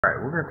All right,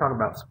 we're going to talk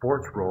about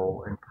sports'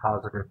 role in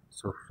positive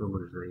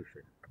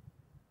socialization.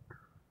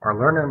 Our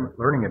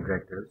learning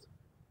objectives,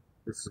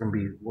 this is going to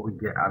be what we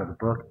get out of the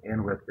book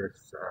and with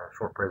this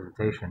short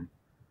presentation,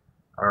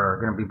 are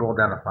going to be boiled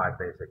down to five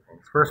basic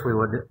things. First, we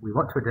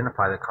want to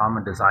identify the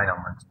common design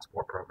elements in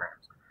sport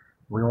programs.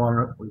 We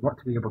want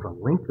to be able to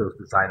link those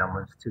design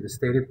elements to the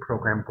stated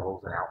program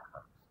goals and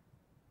outcomes.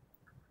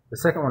 The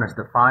second one is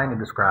define and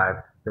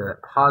describe the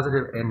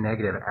positive and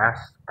negative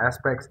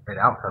aspects and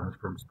outcomes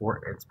from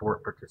sport and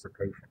sport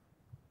participation.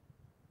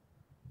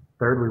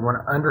 Third, we want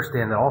to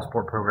understand that all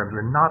sport programs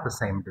are not the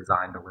same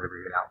design,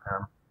 delivery, and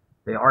outcome.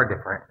 They are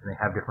different, and they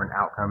have different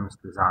outcomes,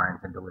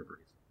 designs, and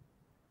deliveries.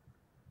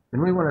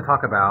 Then we want to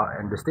talk about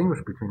and distinguish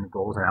between the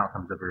goals and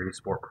outcomes of various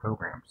sport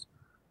programs.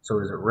 So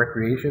is it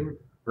recreation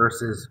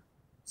versus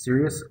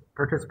serious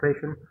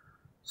participation,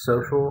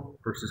 social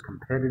versus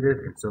competitive,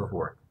 and so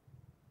forth.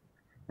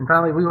 And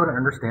finally, we want to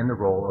understand the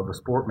role of the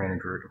sport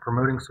manager in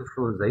promoting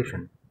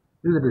socialization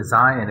through the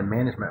design and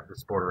management of the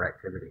sport or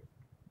activity.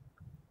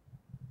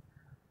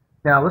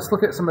 Now, let's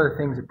look at some of the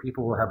things that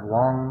people have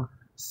long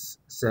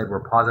said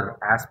were positive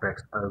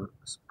aspects of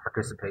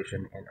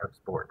participation and of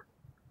sport.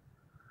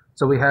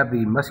 So we have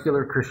the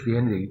muscular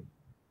Christianity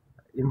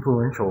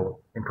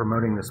influential in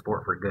promoting the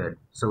sport for good.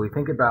 So we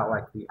think about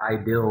like the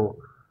ideal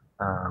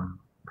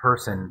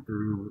person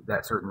through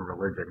that certain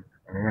religion,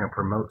 and they're going to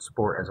promote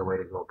sport as a way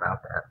to go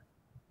about that.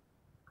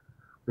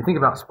 We think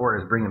about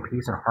sport as bringing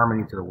peace and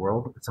harmony to the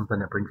world. It's something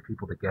that brings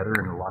people together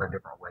in a lot of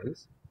different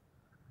ways.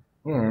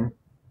 And,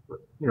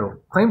 you know,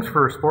 claims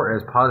for sport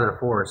as positive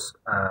force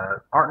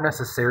aren't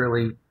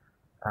necessarily,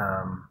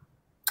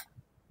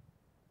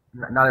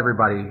 not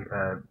everybody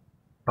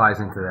buys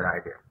into that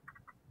idea.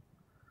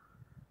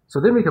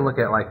 So then we can look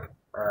at like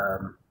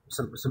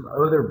some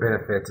other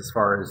benefits as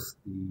far as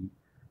the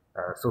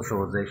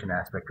socialization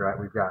aspect, right?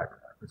 We've got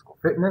physical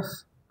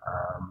fitness,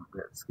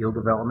 we've got skill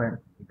development,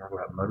 we talk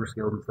about motor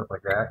skills and stuff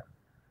like that,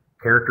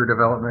 character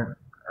development,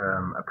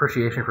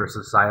 appreciation for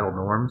societal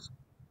norms,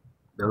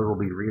 those will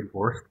be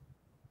reinforced.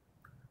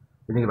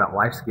 We think about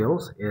life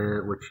skills,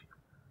 which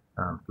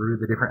through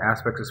the different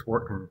aspects of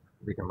sport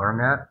they can learn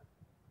that.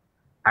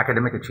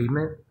 Academic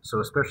achievement,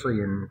 so especially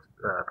in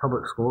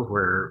public schools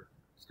where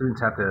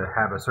students have to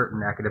have a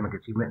certain academic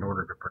achievement in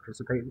order to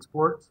participate in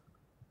sports.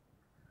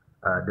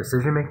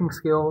 Decision-making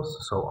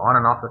skills, so on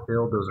and off the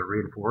field, those are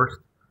reinforced,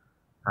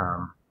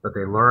 but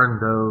they learn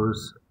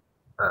those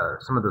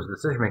some of those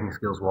decision-making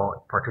skills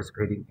while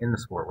participating in the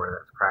sport, whether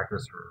that's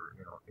practice or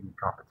any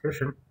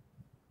competition.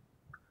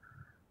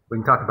 We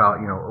can talk about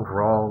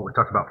overall. We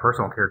talked about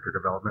personal character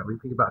development. We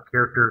can think about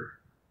character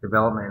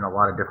development in a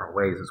lot of different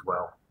ways as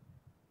well.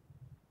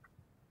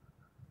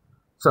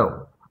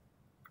 So,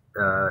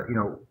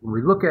 when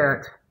we look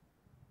at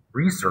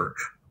research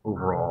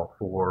overall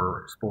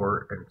for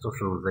sport and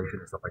socialization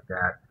and stuff like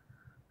that,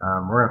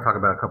 we're going to talk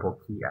about a couple of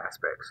key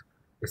aspects.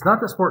 It's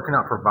not that sport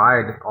cannot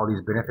provide all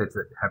these benefits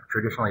that have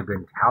traditionally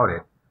been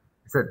touted.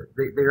 It's that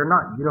they are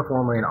not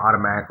uniformly and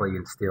automatically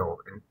instilled.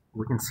 And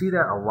we can see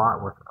that a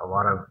lot with a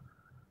lot of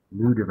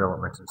new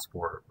developments in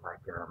sport.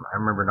 Like I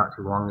remember not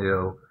too long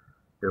ago,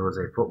 there was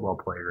a football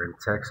player in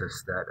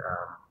Texas that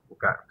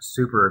got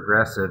super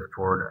aggressive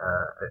toward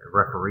a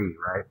referee,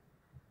 right?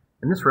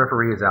 And this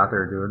referee is out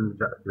there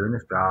doing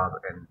his job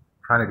and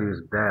trying to do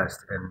his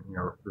best. And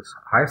this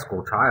high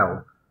school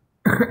child,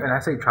 and I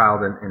say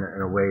child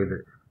in a way that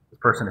this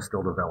person is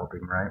still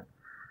developing, right?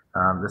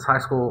 This high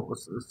school,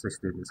 let's say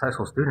student, this high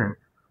school student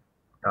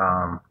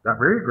got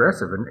very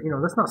aggressive, and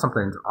that's not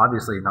something,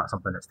 obviously not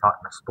something that's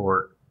taught in a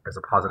sport as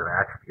a positive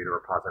attribute or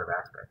a positive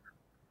aspect.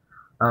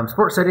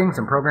 Sport settings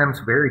and programs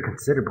vary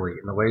considerably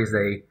in the ways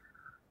they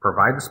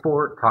provide the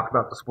sport, talk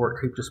about the sport,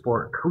 teach the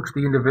sport, coach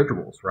the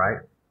individuals, right?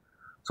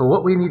 So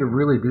what we need to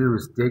really do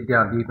is dig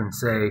down deep and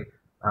say,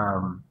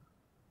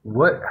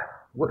 what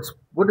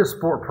does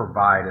sport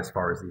provide as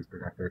far as these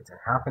benefits, and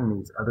how can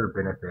these other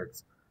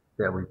benefits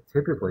that we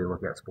typically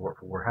look at sport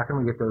for, how can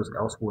we get those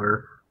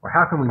elsewhere, or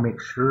how can we make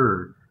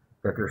sure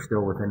that they're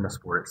still within the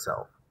sport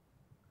itself?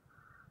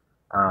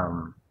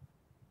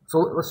 So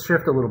let's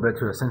shift a little bit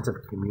to a sense of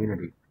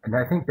community, and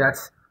I think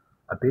that's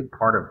a big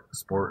part of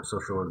sport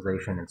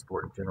socialization and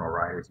sport in general,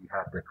 right? Is you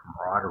have the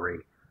camaraderie,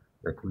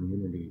 the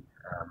community.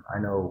 I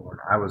know when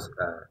I was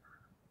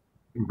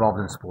involved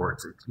in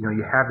sports,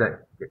 you have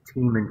that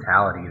team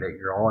mentality that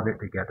you're all in it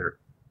together.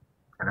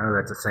 I know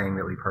that's a saying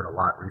that we've heard a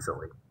lot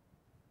recently,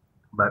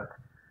 but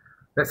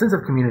that sense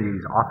of community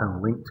is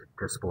often linked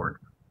to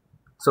sport.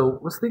 So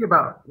let's think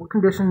about what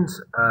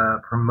conditions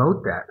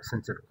promote that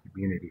sense of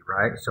community,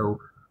 right? So,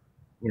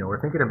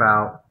 we're thinking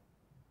about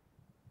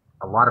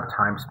a lot of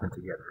time spent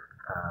together,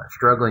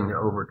 struggling to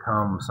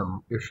overcome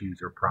some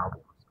issues or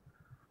problems.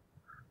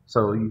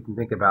 So you can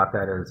think about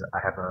that as, I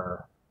have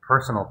a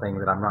personal thing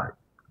that I'm not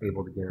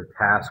able to get a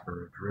task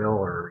or a drill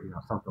or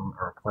something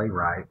or a play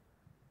right,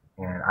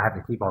 and I have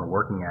to keep on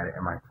working at it,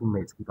 and my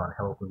teammates keep on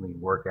helping me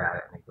work at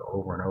it, and they go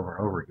over and over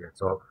and over again.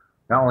 So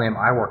not only am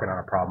I working on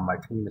a problem, my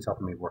team is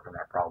helping me work on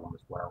that problem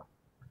as well.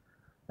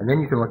 And then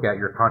you can look at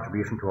your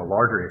contribution to a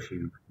larger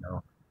issue.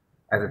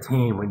 as a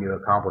team, when you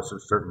accomplish a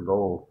certain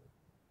goal,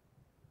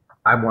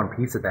 I'm one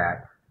piece of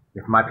that.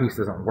 If my piece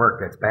doesn't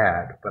work, that's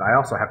bad. But I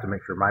also have to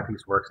make sure my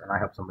piece works and I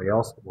help somebody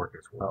else work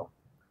as well.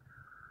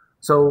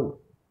 So,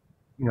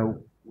 you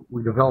know,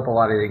 we develop a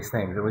lot of these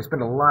things and we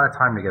spend a lot of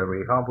time together.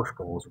 We accomplish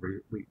goals.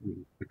 We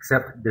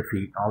accept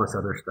defeat, all this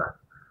other stuff.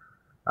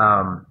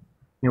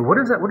 What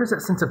does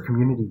that sense of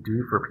community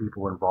do for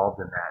people involved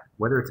in that,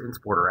 whether it's in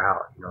sport or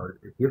out?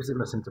 It gives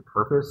them a sense of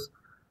purpose,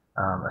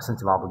 a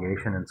sense of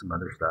obligation, and some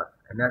other stuff.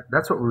 And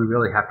that's what we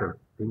really have to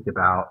think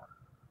about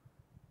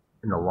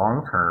in the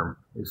long term.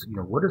 Is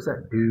what does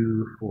that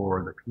do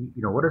for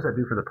what does that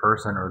do for the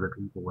person or the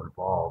people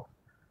involved?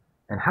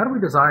 And how do we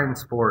design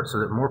sports so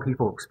that more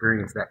people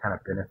experience that kind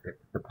of benefit,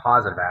 the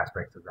positive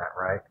aspects of that,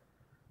 right?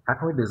 How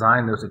can we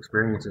design those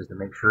experiences to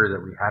make sure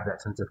that we have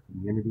that sense of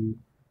community,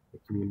 the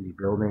community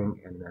building,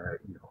 and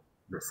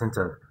the sense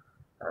of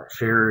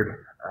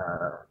shared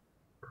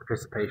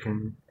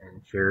participation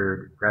and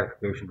shared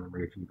gratification when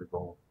we achieve a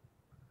goal?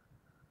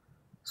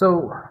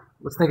 So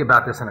let's think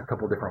about this in a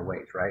couple different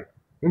ways, right?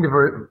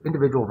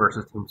 Individual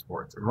versus team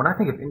sports. And when I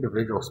think of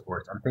individual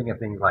sports, I'm thinking of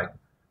things like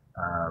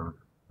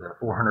the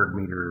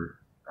 400-meter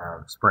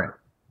sprint.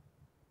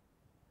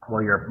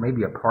 While you're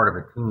maybe a part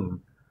of a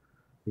team,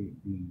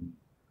 the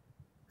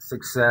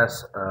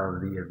success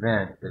of the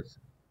event is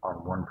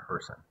on one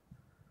person,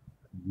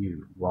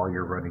 you, while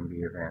you're running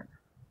the event,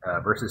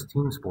 versus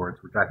team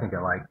sports, which I think I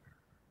like,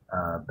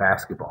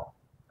 basketball.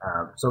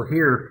 So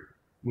here,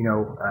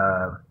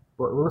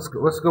 let's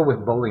go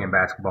with bowling and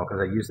basketball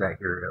because I use that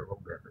here a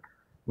little bit. But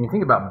when you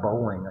think about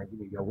bowling, like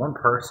you got one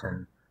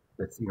person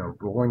that's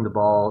rolling the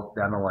ball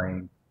down the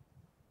lane,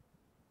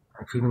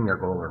 achieving their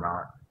goal or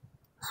not.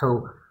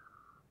 So,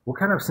 what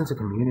kind of sense of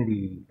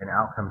community and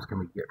outcomes can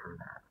we get from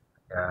that?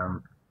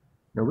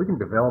 We can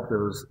develop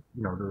those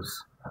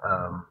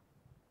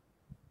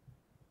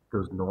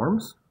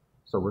norms.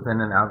 So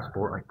within and out of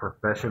sport, like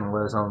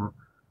professionalism,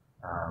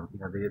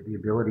 the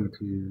ability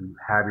to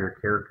have your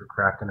character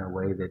craft in a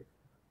way that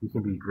you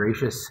can be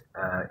gracious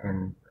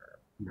in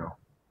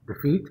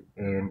defeat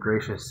and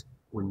gracious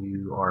when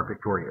you are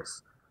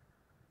victorious.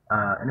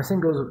 And the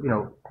same goes,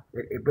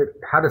 but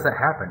how does that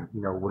happen?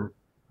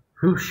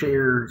 Who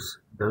shares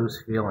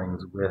those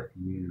feelings with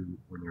you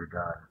when you're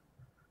done?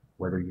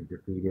 Whether you've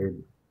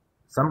defeated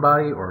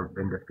somebody or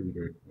been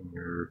defeated in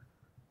your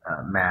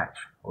match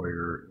or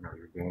your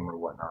game or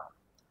whatnot.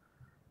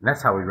 And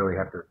that's how we really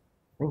have to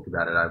think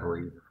about it, I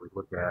believe. If we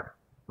look at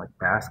like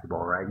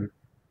basketball, right?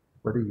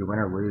 Whether you win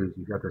or lose,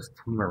 you've got this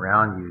team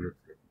around you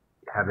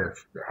that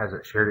has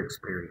a shared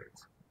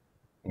experience,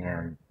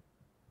 and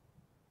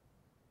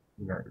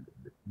you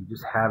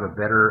just have a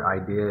better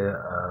idea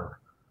of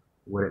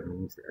what it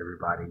means to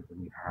everybody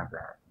when you have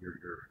that. Your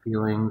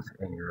feelings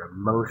and your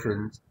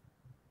emotions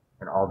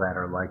and all that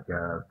are like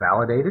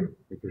validated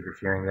because you're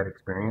sharing that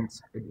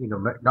experience.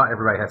 Not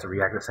everybody has to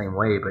react the same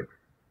way, but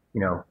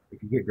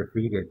if you get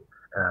defeated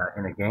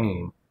in a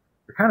game,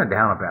 you're kind of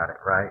down about it,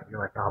 right? You're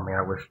like, oh man,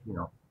 I wish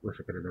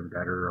I could have done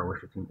better, or I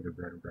wish the team could have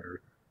done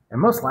better. And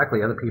most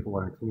likely, other people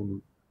on the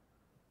team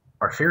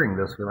are sharing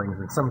those feelings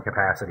in some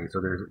capacity. So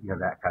there's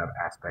that kind of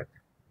aspect.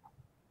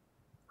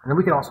 And then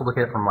we can also look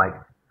at it from like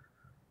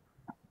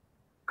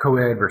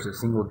co-ed versus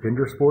single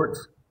gender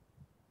sports.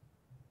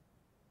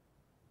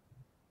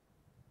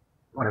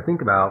 When I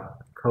think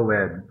about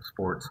co-ed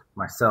sports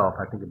myself,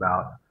 I think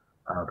about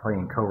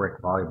playing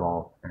co-rec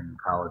volleyball in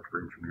college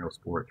for intramural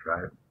sports,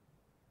 right?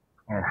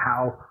 And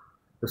how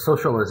the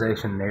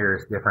socialization there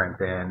is different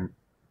than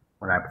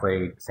when I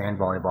played sand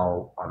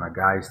volleyball on a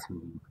guys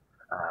team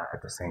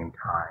at the same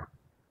time.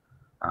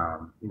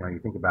 You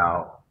think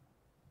about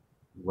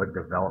what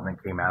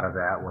development came out of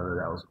that, whether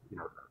that was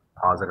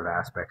positive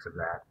aspects of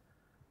that.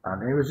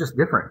 And it was just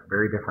different,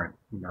 very different.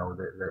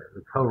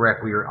 The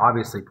co-rec, we were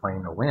obviously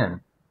playing to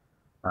win,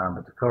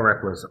 but the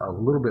co-rec was a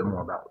little bit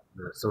more about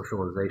the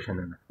socialization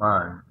and the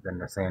fun than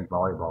the sand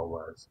volleyball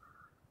was.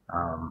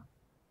 And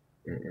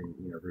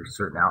there's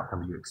certain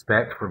outcomes you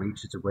expect from each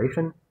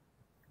situation,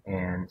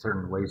 and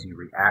certain ways you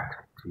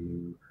react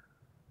to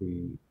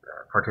the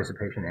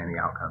participation and the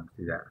outcomes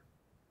to that.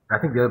 And I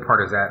think the other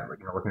part is that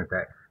looking at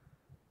that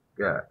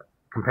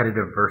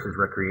competitive versus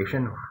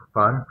recreation for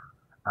fun.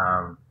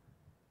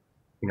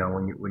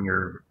 When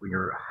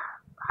you're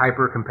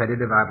hyper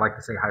competitive, I'd like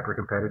to say hyper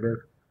competitive.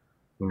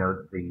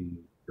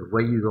 The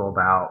way you go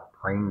about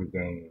playing the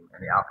game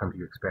and the outcomes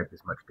you expect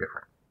is much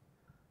different.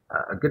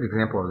 A good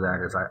example of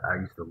that is I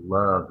used to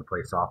love to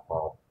play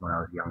softball when I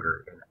was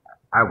younger, and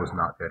I was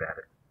not good at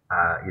it.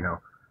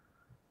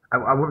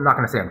 I'm not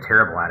going to say I'm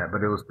terrible at it,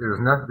 but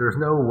there's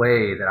no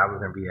way that I was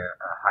going to be a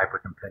hyper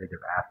competitive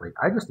athlete.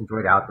 I just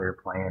enjoyed out there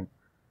playing,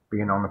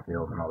 being on the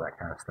field, and all that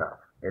kind of stuff.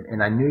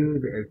 And I knew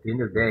that at the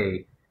end of the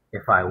day,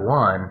 if I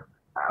won,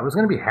 I was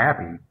going to be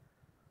happy,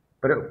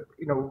 but it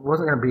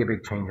wasn't going to be a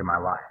big change in my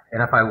life.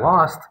 And if I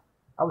lost,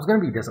 I was going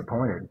to be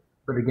disappointed.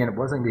 But again, it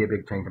wasn't going to be a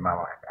big change in my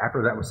life.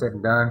 After that was said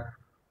and done,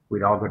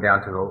 we'd all go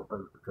down to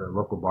the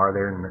local bar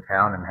there in the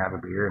town and have a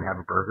beer and have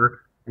a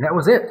burger, and that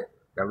was it.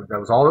 That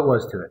was all it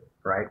was to it,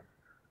 right?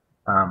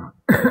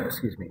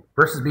 Excuse me,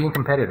 versus being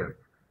competitive.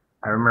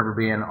 I remember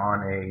being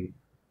on a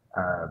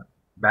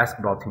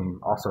basketball team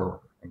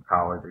also in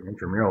college in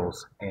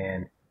intramurals,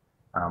 and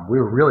we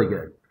were really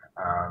good.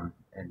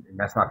 And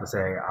that's not to say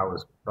I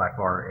was by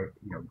far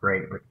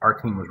great, but our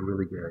team was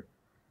really good,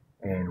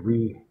 and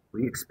we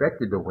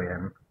expected to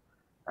win.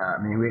 I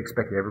mean, we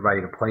expected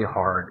everybody to play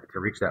hard to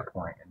reach that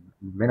point and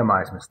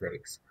minimize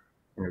mistakes.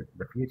 And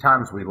the few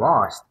times we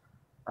lost,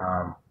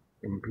 um,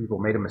 and people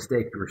made a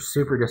mistake, you were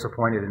super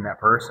disappointed in that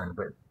person.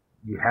 But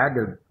you had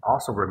to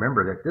also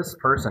remember that this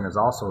person is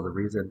also the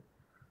reason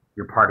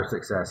you're part of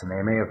success. And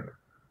they may have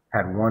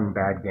had one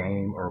bad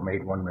game or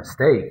made one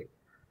mistake,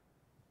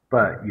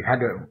 but you had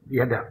to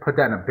put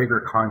that in a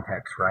bigger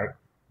context, right?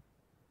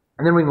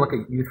 And then we can look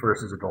at youth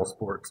versus adult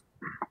sports.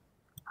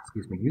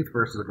 Excuse me, youth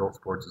versus adult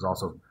sports is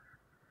also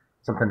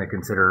something to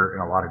consider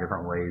in a lot of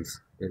different ways.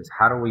 Is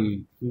how do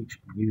we teach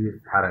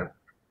youth how to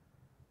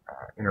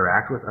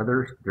interact with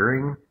others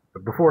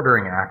before,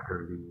 during, and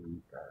after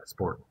the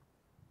sport?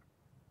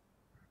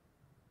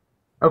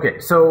 Okay,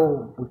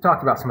 so we've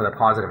talked about some of the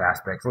positive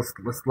aspects.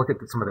 Let's look at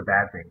some of the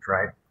bad things,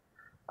 right?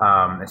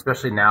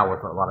 Especially now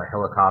with a lot of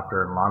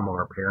helicopter and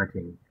lawnmower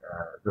parenting.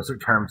 Those are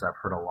terms I've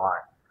heard a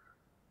lot.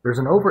 There's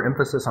an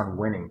overemphasis on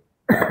winning,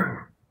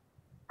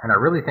 and I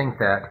really think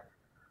that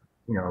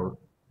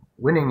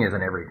winning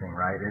isn't everything,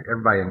 right?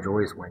 Everybody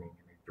enjoys winning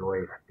and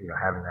enjoy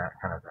having that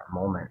kind of that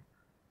moment.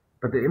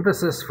 But the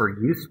emphasis for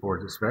youth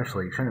sports,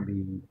 especially, should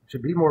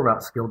be more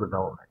about skill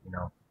development.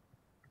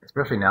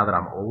 Especially now that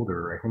I'm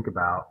older, I think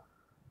about.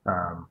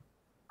 Um,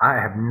 I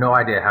have no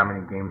idea how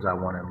many games I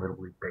won in Little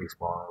League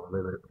baseball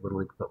or Little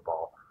League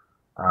football.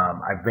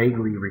 I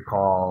vaguely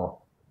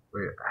recall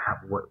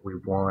what we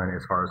won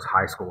as far as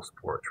high school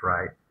sports,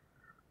 right?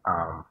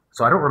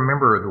 So I don't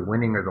remember the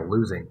winning or the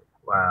losing.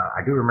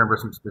 I do remember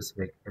some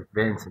specific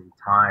events and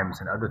times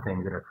and other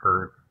things that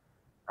occurred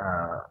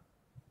uh,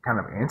 kind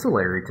of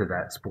ancillary to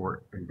that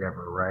sport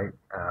endeavor, right?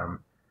 I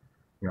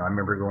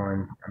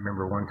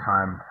remember one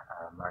time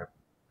my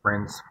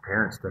friend's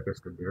parents took us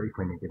to Dairy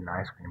Queen to get an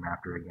ice cream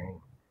after a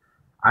game.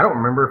 I don't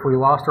remember if we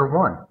lost or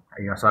won.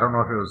 So I don't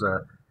know if it was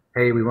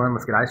hey, we won,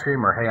 let's get ice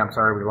cream, or hey, I'm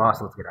sorry, we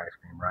lost, let's get ice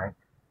cream, right?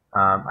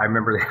 I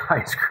remember the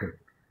ice cream.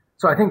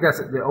 So I think there's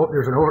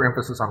an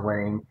overemphasis on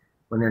winning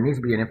when there needs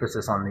to be an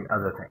emphasis on the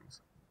other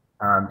things.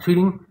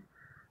 Cheating,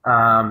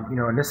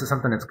 and this is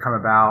something that's come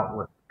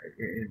about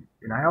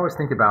and I always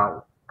think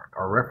about,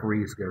 are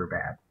referees good or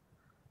bad?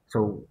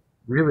 So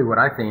really what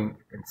I think,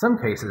 in some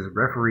cases,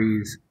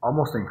 referees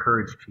almost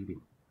encourage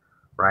cheating,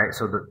 right?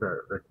 So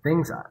the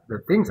things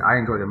I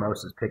enjoy the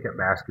most is pickup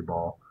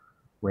basketball,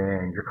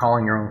 when you're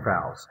calling your own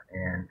fouls.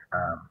 And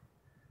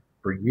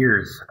for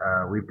years,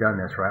 we've done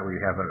this, right? We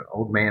have an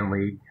old man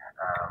league.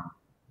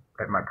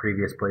 At my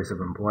previous place of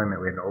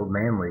employment, we had an old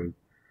man league,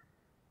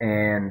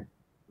 and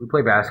we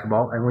play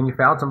basketball. And when you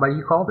fouled somebody,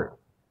 you called it.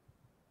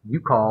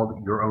 You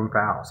called your own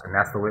fouls, and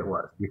that's the way it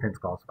was. Defense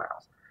calls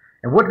fouls.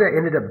 And what that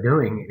ended up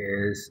doing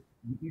is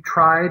you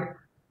tried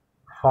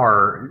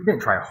hard. You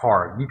didn't try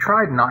hard. You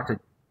tried not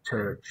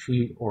to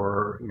cheat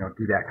or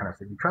do that kind of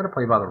stuff. You try to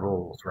play by the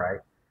rules, right?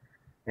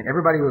 And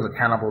everybody was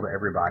accountable to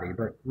everybody.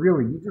 But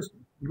really, you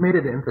made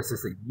it an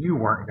emphasis that you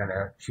weren't going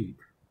to cheat.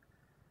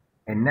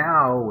 And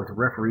now with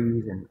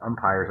referees and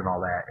umpires and all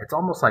that, it's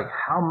almost like,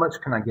 how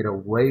much can I get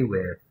away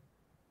with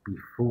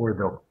before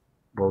they'll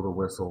blow the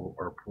whistle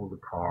or pull the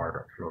card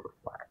or throw the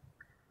flag?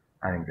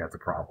 I think that's a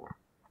problem.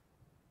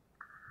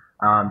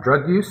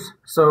 Drug use.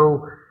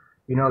 So,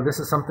 this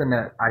is something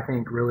that I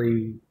think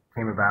really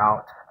came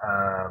about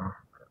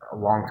a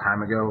long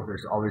time ago.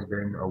 There's always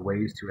been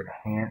ways to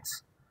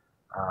enhance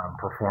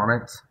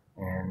performance.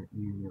 And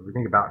we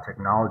think about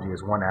technology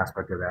as one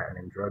aspect of that, and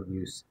then drug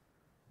use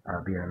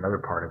being another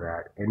part of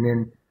that. And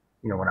then,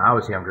 when I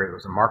was younger, it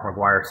was the Mark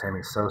McGwire,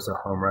 Sammy Sosa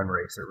home run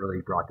race that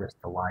really brought this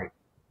to light.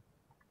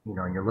 And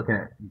you're looking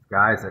at these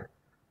guys that,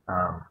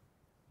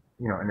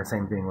 and the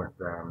same thing with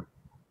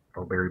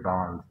Barry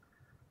Bonds.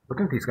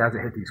 Looking at these guys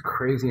that hit these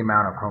crazy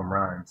amount of home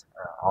runs,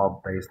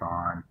 all based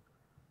on,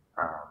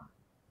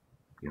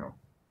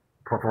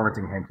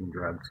 performance-enhancing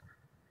drugs.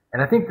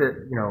 And I think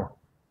that,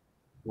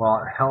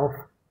 while health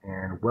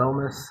and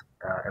wellness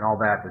and all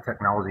that, the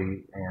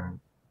technology and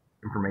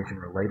information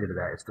related to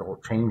that is still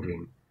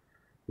changing.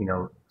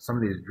 Some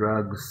of these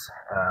drugs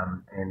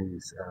and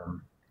these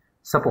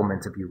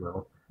supplements, if you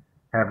will,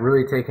 have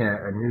really taken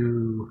a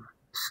new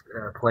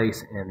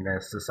place in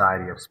the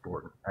society of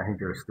sport. I think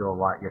there's still a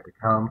lot yet to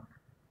come.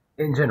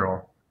 In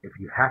general, if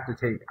you have to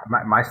take,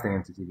 my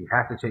stance is, if you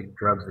have to take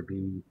drugs to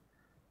be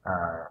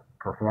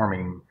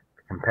performing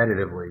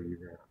competitively,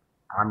 then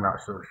I'm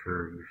not so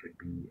sure you should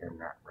be in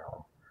that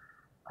realm.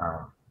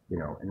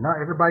 And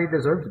not everybody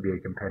deserves to be a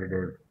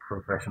competitive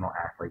professional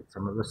athlete.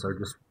 Some of us are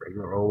just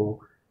regular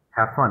old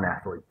have fun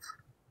athletes.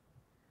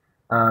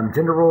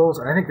 Gender roles,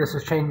 and I think this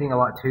is changing a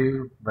lot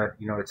too, but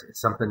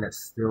it's something that's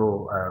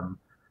still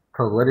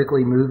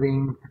politically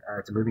moving.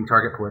 It's a moving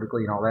target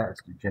politically and all that.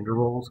 It's gender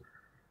roles.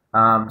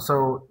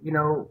 So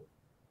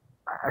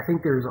I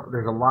think there's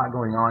a lot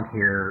going on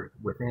here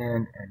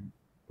within and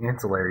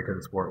ancillary to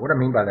the sport. What I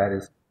mean by that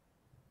is,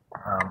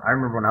 I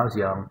remember when I was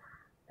young,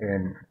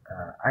 and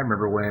I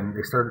remember when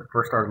they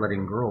first started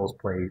letting girls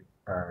play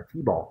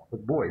t-ball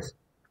with boys,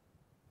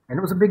 and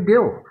it was a big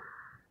deal.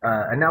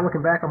 And now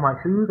looking back, I'm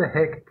like, who the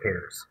heck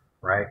cares,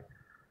 right?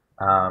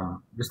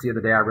 Just the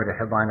other day, I read a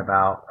headline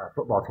about a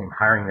football team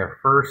hiring their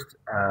first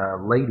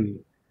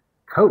lady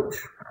coach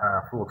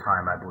full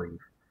time, I believe.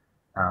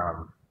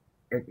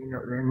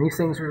 And these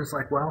things are just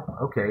like, well,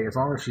 okay, as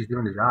long as she's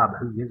doing the job,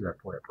 who gives a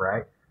flip,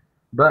 right?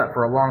 But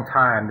for a long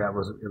time, it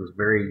was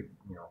very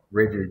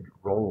rigid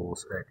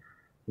roles that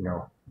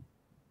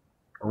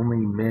only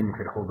men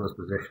could hold those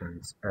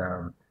positions.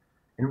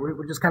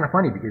 Which is kind of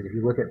funny because if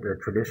you look at the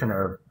tradition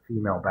of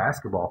female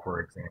basketball,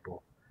 for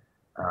example,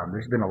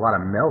 there's been a lot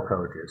of male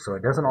coaches, so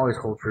it doesn't always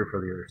hold true for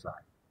the other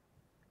side.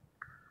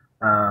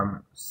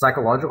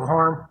 Psychological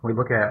harm, we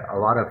look at a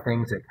lot of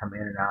things that come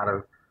in and out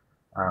of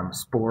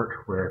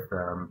sport with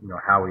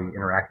how we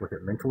interact with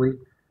it mentally,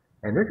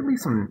 and there can be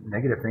some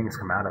negative things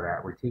come out of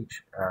that. We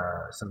teach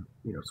some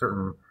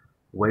certain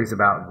ways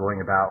about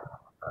going about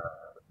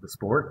the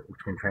sport, which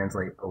can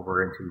translate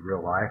over into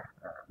real life.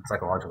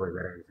 Psychologically,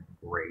 that is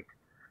great.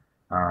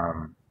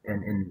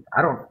 And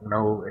I don't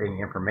know any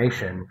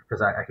information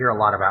because I hear a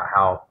lot about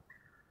how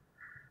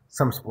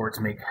some sports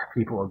make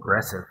people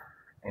aggressive,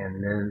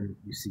 and then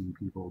you see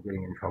people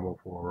getting in trouble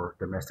for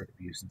domestic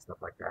abuse and stuff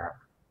like that.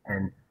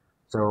 And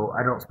so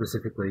I don't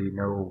specifically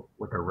know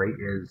what the rate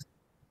is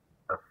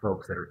of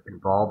folks that are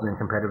involved in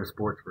competitive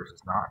sports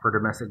versus not for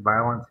domestic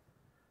violence.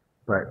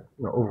 But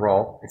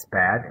overall, it's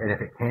bad, and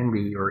if it can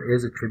be or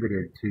is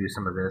attributed to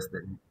some of this,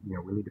 then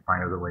we need to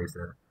find other ways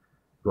to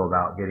go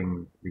about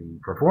getting the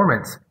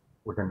performance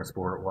within the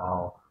sport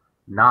while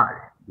not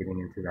getting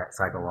into that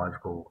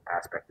psychological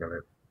aspect of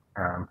it.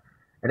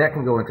 And that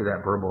can go into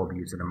that verbal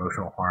abuse and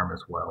emotional harm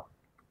as well.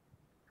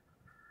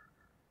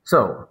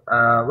 So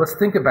let's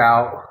think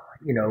about,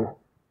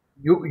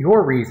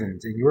 your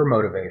reasons and your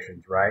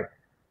motivations, right?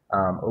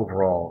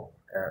 Overall.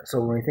 So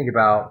when we think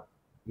about,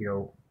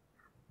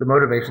 the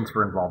motivations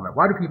for involvement,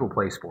 why do people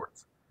play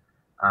sports?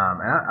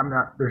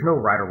 There's no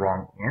right or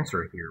wrong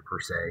answer here per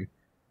se,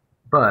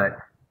 but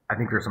I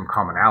think there's some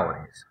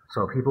commonalities.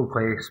 So people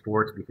play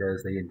sports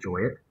because they enjoy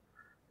it.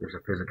 There's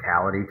a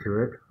physicality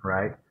to it,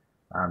 right?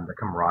 The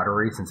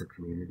camaraderie, sense of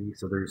community.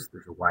 So there's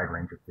a wide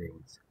range of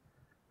things.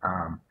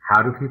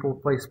 How do people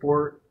play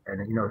sport?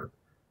 And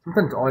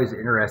something always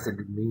interesting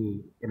to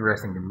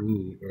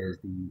me is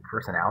the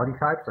personality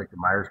types, like the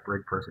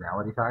Myers-Briggs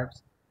personality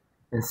types,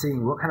 and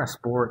seeing what kind of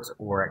sports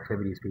or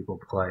activities people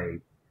play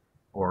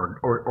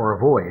or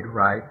avoid,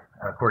 right,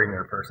 according to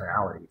their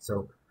personality.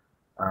 So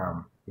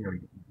you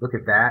look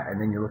at that, and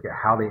then you look at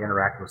how they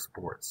interact with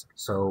sports.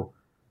 So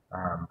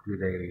do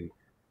they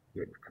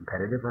get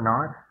competitive or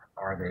not?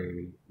 Are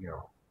they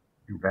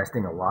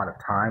investing a lot of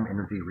time,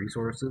 energy,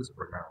 resources,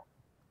 or no?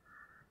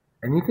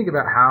 And you think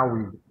about how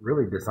we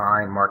really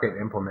design, market,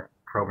 and implement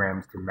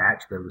programs to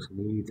match those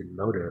needs and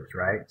motives,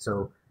 right?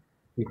 So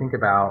you think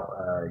about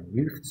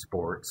youth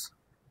sports.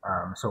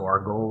 So our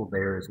goal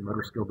there is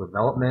motor skill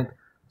development,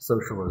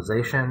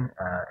 socialization,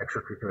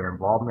 extracurricular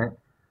involvement.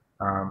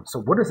 So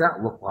what does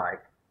that look like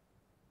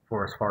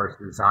for as far as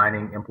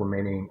designing,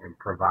 implementing, and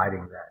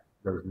providing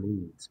those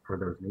needs?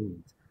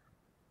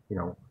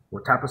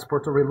 What type of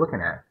sports are we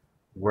looking at?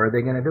 Where are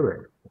they going to do it?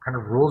 What kind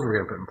of rules are we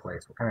going to put in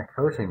place? What kind of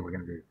coaching are we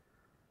going to do?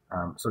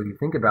 So you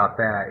think about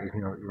that.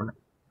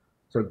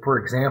 So for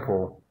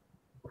example,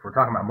 if we're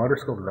talking about motor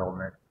skill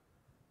development,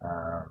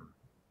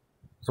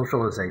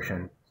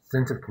 socialization,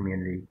 sense of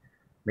community,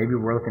 maybe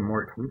we're looking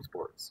more at team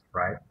sports,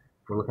 right?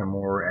 If we're looking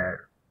more at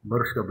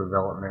motor skill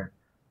development,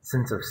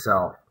 sense of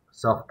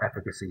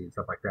self-efficacy, and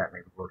stuff like that,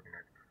 maybe we're looking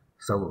at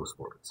solo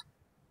sports.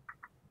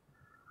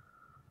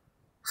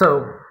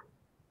 So,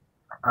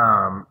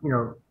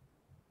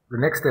 the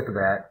next step of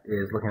that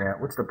is looking at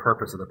what's the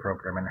purpose of the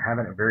program and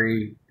having it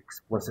very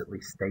explicitly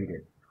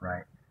stated,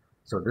 right?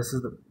 So this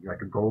is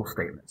like a goal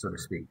statement, so to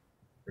speak.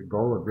 The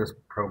goal of this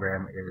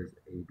program is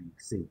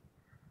ABC.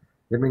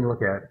 Then we can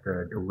look at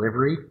the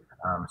delivery.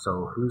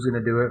 So who's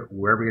going to do it?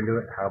 Where are we going to do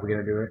it? How are we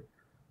going to do it?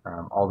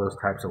 All those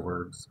types of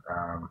words,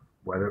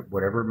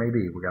 whatever it may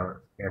be. We got to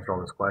answer all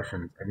those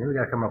questions, and then we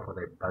got to come up with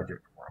a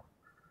budget for them.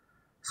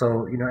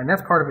 So and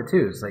that's part of it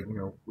too. It's like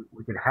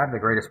we could have the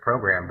greatest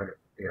program, but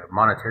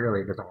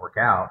monetarily it doesn't work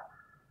out.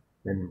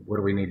 Then what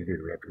do we need to do?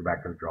 We have to go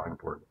back to the drawing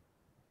board.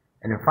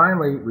 And then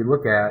finally, we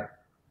look at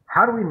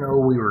how do we know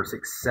we were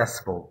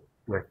successful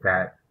with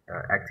that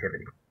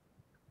activity.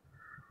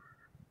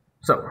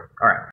 So, all right.